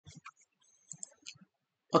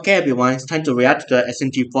Okay everyone, it's time to react to the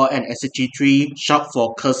SMG4 and SMG3 shop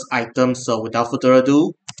for cursed items, so without further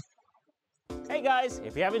ado. Hey guys,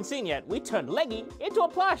 if you haven't seen yet, we turned Leggy into a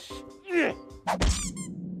plush!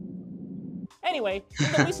 Anyway,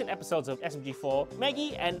 in the recent episodes of SMG4,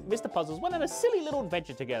 Maggie and Mr. Puzzles went on a silly little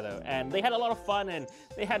adventure together, and they had a lot of fun, and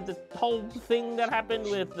they had the whole thing that happened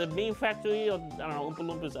with the meme factory, or I don't know, Oompa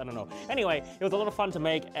Loompas, I don't know. Anyway, it was a lot of fun to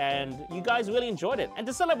make, and you guys really enjoyed it. And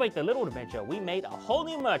to celebrate the little adventure, we made a whole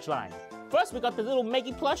new merch line. First, we got the little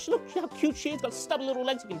Maggie plush. Look how cute she is. Got stubby little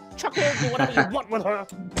legs. You can chuck her, do whatever you want with her.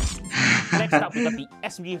 Next up, we got the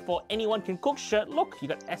SMG4 Anyone Can Cook shirt. Look, you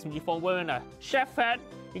got SMG4 wearing a chef hat.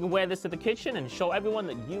 You can wear this to the kitchen and show everyone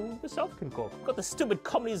that you yourself can cook. Got the stupid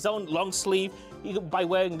Comedy Zone long sleeve. By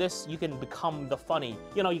wearing this, you can become the funny.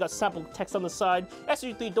 You know, you got sample text on the side.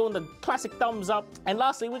 SMG3 doing the classic thumbs up. And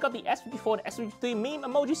lastly, we got the SMG4 and SMG3 meme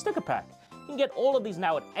emoji sticker pack. You can get all of these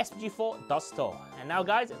now at smg4.store. And now,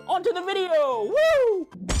 guys, on to the video! Woo!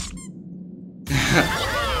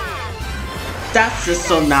 That's just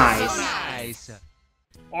so nice.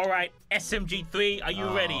 All right, SMG3, are you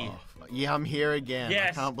ready? Yeah, I'm here again.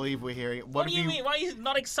 Yes. I can't believe we're here. What do you mean? Why are you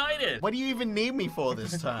not excited? What do you even need me for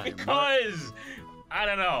this time? Because, I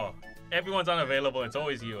don't know. Everyone's unavailable. It's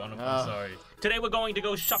always you. I'm sorry. Today we're going to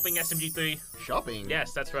go shopping, SMG3. Shopping?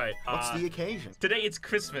 Yes, that's right. What's the occasion? Today it's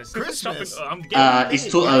Christmas. Christmas? Shopping.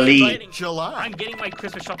 It's too early. July. I'm getting my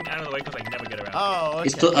Christmas shopping out of the way because I never get around. Oh, okay.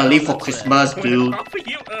 It's too early for Christmas, dude. For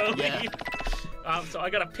you early. Yeah. So I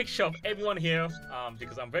got a picture of everyone here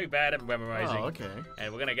because I'm very bad at memorizing. Oh, okay.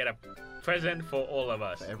 And we're gonna get a present for all of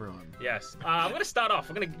us. For everyone. Yes. I'm gonna start off.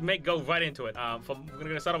 We're gonna go right into it. We're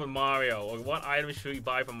gonna start off with Mario. Or what items should we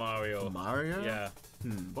buy for Mario? Mario? Yeah.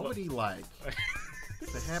 What would he like?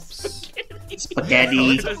 Perhaps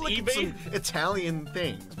Spaghetti. Let's look at some Italian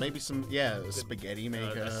things. Maybe some spaghetti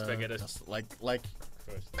maker. Spaghetti. Just like.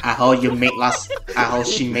 I hope you make lots. I hope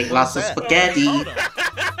she make lots of spaghetti. You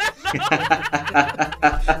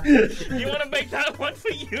want to make that one for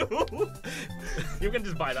you? You can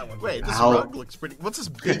just buy that one. Wait, this rug looks pretty. What's this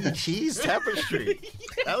big cheese tapestry?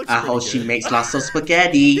 That looks I hope she makes lots of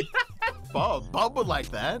spaghetti. Bob would like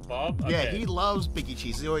that. Bob? Okay. Yeah, he loves Biggie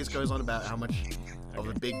Cheese. He always goes on about how much of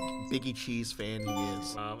a big Biggie Cheese fan he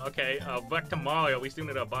is. Okay, back to Mario. We still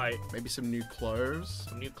need to buy maybe some new clothes.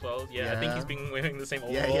 Some new clothes. Yeah, I think he's been wearing the same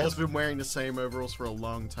overalls. Yeah, he has been wearing the same overalls for a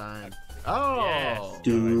long time. Oh. Yes.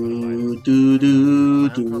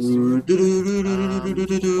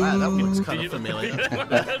 Wow, that looks kind of familiar.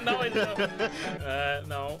 No, I know.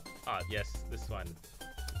 No. Yes, this one.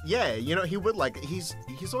 Yeah, you know, he would like, he's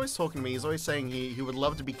always talking to me, he's always saying he would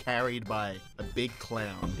love to be carried by a big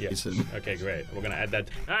clown. Yes. Okay, great. We're gonna add that.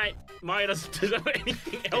 Alright, Mario doesn't deserve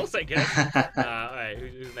anything else, I guess. Alright,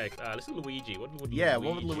 who's next? Let's do Luigi. What would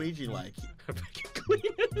Luigi like? Vacuum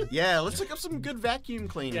cleaner? Yeah, let's look up some good vacuum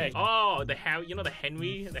cleaning. Yeah. Oh, the Henry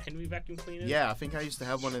vacuum cleaner? Yeah, I think I used to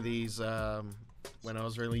have one of these when I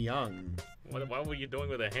was really young. What were you doing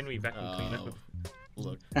with a Henry vacuum cleaner?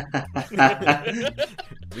 Look.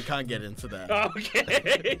 We can't get into that.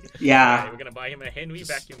 Okay. Yeah. Right, we're gonna buy him a Henry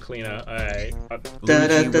vacuum cleaner. Alright.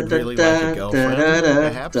 Luigi would really like a girlfriend,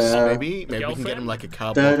 perhaps. Maybe we can get him like a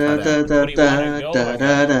cardboard cutout.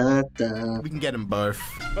 We can get him both.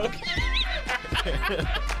 Okay.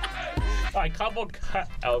 Alright, cardboard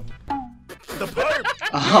cutout. The Pope!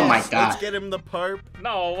 Oh my god. Let's get him the Pope.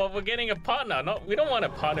 No, well, we're getting a partner. No, we don't want to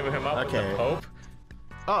partner with him up with the Pope.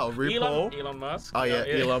 Oh, RuPaul? Elon Musk? Oh, yeah,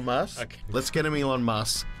 Elon Musk? Okay. Let's get him Elon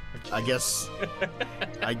Musk. I guess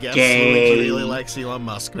Gay. Luigi really likes Elon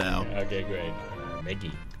Musk now. Okay, great.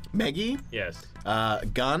 Maggie. Maggie? Yes.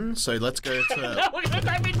 Gun, so let's go to... No, we're gonna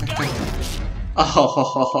type in gun!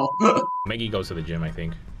 Oh. Maggie goes to the gym, I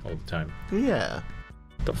think, all the time. Yeah.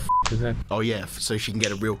 The f is that? Oh yeah, so she can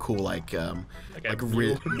get a real cool like she can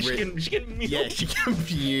mew. Yeah, she can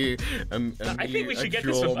view. I think we should get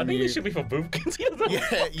this. I think this should be for Boopkins.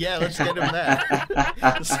 Yeah, let's get him that.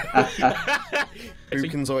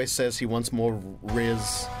 Boopkins always says he wants more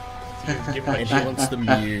Riz. And he wants the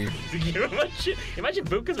Mew. Imagine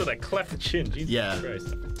Boopkins with a cleft chin. Jesus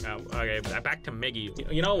Christ. Okay, back to Maggie.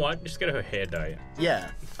 You know what? Just get her hair dye. Yeah,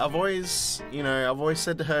 I've always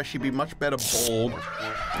said to her she'd be much better bald.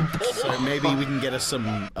 So maybe we can get her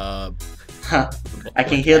some. I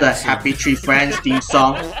can hear the Happy Tree Friends theme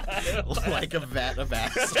song. Like a vat of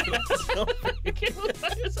acid.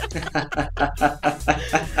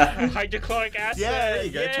 Hydrochloric acid. Yeah, there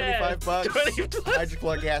you go. 25 bucks.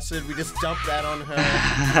 Hydrochloric acid. We just dump that on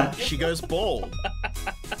her. She goes bald.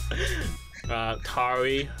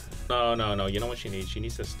 Tari. No. You know what she needs? She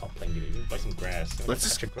needs to stop playing video games. Buy some grass. Let's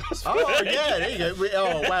just. Patch of grass. Oh yeah, there you go.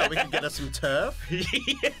 Oh wow, we can get us some turf. Yeah,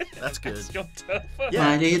 That's good. let's go turf. Yeah.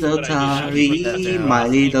 My little But I should put that Tari, down. my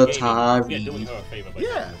little We're Tari. doing her a favor. By Yeah.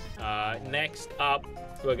 doing this. Next up,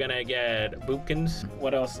 we're gonna get Bookins.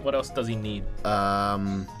 What else? What else does he need? Okay,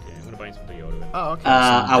 I'm gonna buy him some deodorant. Oh okay.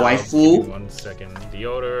 A Give me waifu. 1 second.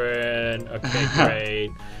 Deodorant. Okay,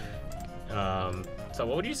 great. So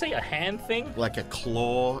what would you say? A hand thing? Like a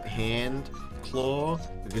hand claw,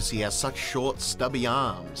 because he has such short, stubby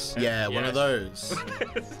arms. Yeah, one of those.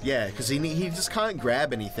 Yeah, because he just can't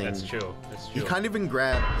grab anything. That's true. That's true. He can't even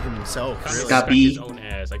grab himself. Can't Really. scratch Stubby. his own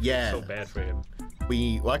ass. I feel Yeah. so bad for him.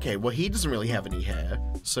 Okay, well he doesn't really have any hair,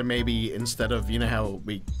 so maybe instead of, you know how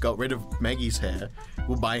we got rid of Maggie's hair,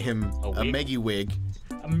 we'll buy him A a wig? Maggie wig.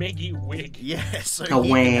 A Maggie wig. Yeah, so A he can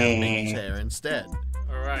have wig. Maggie's hair instead.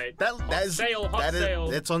 All right. That Hot is sale. Hot that is- sale.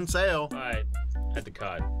 It's on sale. All right. Add the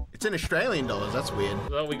card. It's in Australian dollars. That's weird.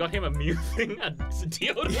 So we got him a Mew thing. It's a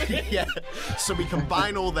deodorant. Yeah. So we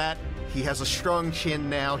combine all that. He has a strong chin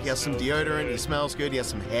now. He has some deodorant. He smells good. He has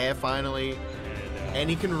some hair finally, and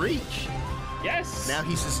he can reach. Yes. Now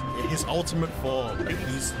he's his ultimate form.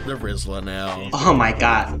 He's the Rizzler now. Oh my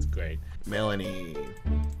god. That's great. Melanie.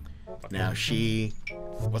 Now she.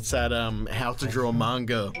 What's that? How to draw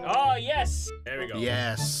manga. Oh yes. There we go.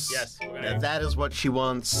 Yes. Yes. Now that is what she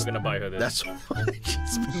wants. We're gonna buy her this. That's what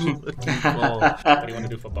she's been looking for. What do you want to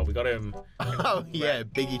do for Bob? We got him. Oh yeah,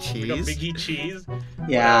 Biggie We got cheese. Biggie cheese.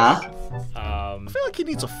 Yeah. I feel like he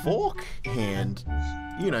needs a fork hand.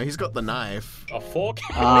 You know, he's got the knife. A fork.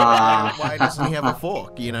 Why doesn't he have a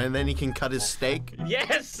fork? You know, and then he can cut his steak.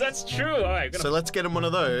 Yes, that's true. All right. So let's get him one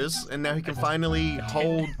of those, and now he can finally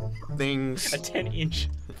hold things. A 10-inch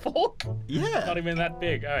fork. Yeah. Not even that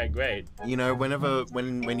big. All right, great. You know,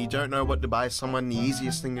 when you don't know what to buy someone, the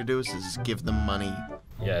easiest thing to do is just give them money.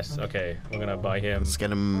 Yes. Okay. We're gonna buy him. Let's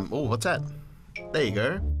get him. Oh, what's that? There you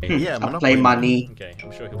go. Yeah, I'll play money. Okay.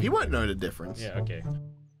 I'm sure he'll. He won't know the difference. Yeah. Okay.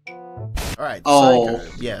 All right. Oh.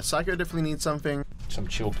 Psycho. Yeah, Psycho definitely needs something. Some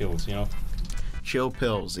chill pills, you know. Chill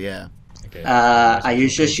pills. Yeah. Okay. Are you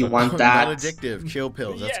sure she wants that? Not addictive. Chill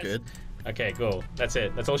pills. That's Yes. good. Okay, cool. That's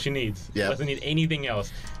it. That's all she needs. Yeah. She doesn't need anything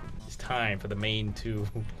else. It's time for the main two.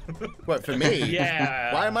 What for me?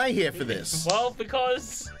 Yeah. Why am I here for this? Well,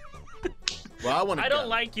 because Well, I want. I don't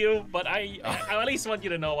like you, but I at least want you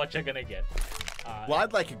to know what you're gonna get. Well,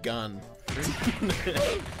 I'd like a gun. Can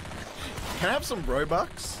I have some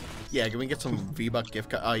Robux? Yeah, can we get some V-Buck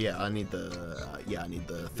gift card? Oh yeah, I need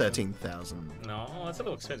the 13,000. No, that's a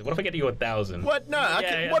little expensive. What if I get you 1,000? What? No, I Yeah,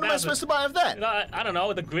 can, yeah, what am I 1,000. supposed to buy of that? No, I don't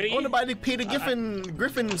know. The green. I want to buy the Peter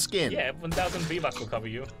Griffin skin. Yeah, 1,000 V-Bucks will cover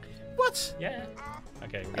you. What? Yeah.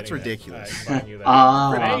 Okay. We're That's getting ridiculous. That. All right, buying you that.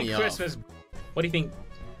 Ah. Ripping Merry me off. Christmas. What do you think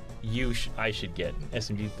I should get?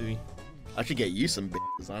 SMG3? I should get you some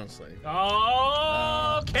bitches, honestly.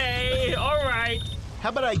 Oh, okay. All right. How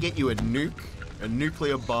about I get you a nuke, a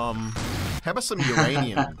nuclear bomb? How about some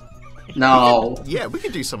uranium? No. Yeah, we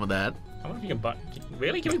could do some of that. I wonder if you can buy.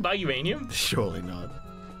 Really? Can we buy uranium? Surely not.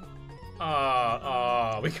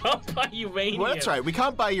 We can't buy uranium. Well, that's right. We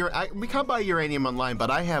can't buy uranium online, but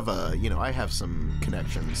I have I have some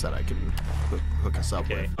connections that I can hook us up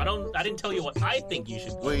Okay. with. I didn't tell you what I think you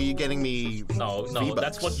should. Well, you getting me? No, V-Bucks.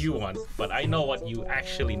 that's what you want. But I know what you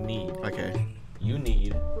actually need. Okay. You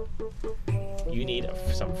need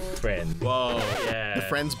some friends. Whoa. Yeah. The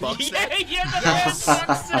Friends box Yeah, set. yeah, the Friends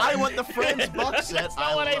box set. I want the Friends box set. That's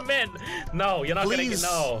not what I meant. No, you're not Please.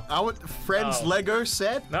 gonna get. No. I want Friends No. Lego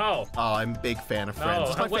set. No. Oh, I'm a big fan of Friends. No.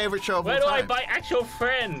 It's my favorite show of all Where do I time. buy actual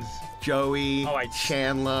friends? Joey, All right.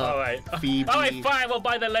 Chandler, All right. Phoebe. All right, fine. We'll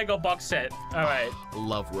buy the Lego box set. All right.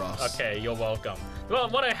 Love Ross. Okay, you're welcome. Well,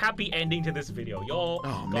 what a happy ending to this video. You're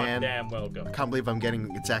Oh, man. goddamn welcome. I can't believe I'm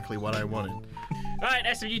getting exactly what I wanted. All right,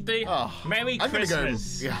 SMG3. Oh, Merry I'm gonna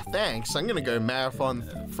Christmas. go. Yeah, thanks. I'm gonna go marathon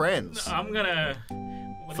Friends I'm gonna.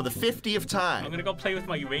 for the 50th I'm time. gonna go play with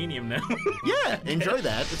my uranium now. Yeah, enjoy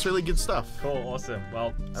that. It's really good stuff. Cool, awesome.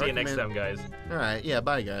 Well, see you next time, recommend- guys. All right. Yeah.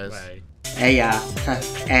 Bye, guys. Bye. Hey,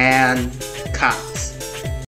 and cut.